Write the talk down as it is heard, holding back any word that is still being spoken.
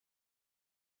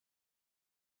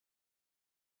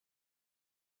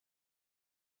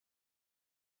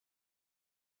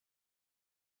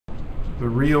the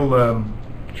real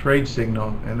trade signal,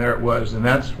 and there it was. And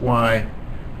that's why,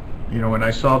 you know, when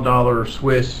I saw dollar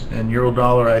Swiss and euro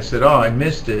dollar, I said, oh, I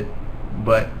missed it,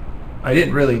 but I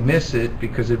didn't really miss it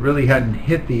because it really hadn't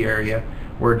hit the area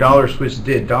where dollar Swiss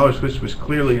did. Dollar Swiss was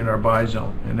clearly in our buy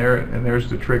zone, and there's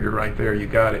the trigger right there. You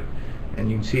got it, and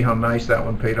you can see how nice that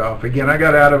one paid off. Again, I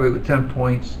got out of it with 10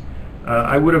 points.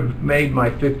 I would have made my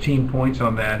 15 points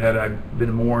on that had I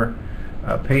been more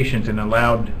patient and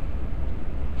allowed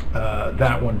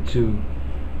that one to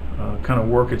kind of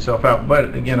work itself out.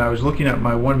 But again, I was looking at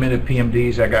my 1 minute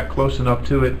PMDs. I got close enough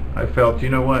to it. I felt, you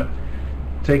know what,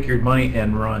 take your money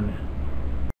and run.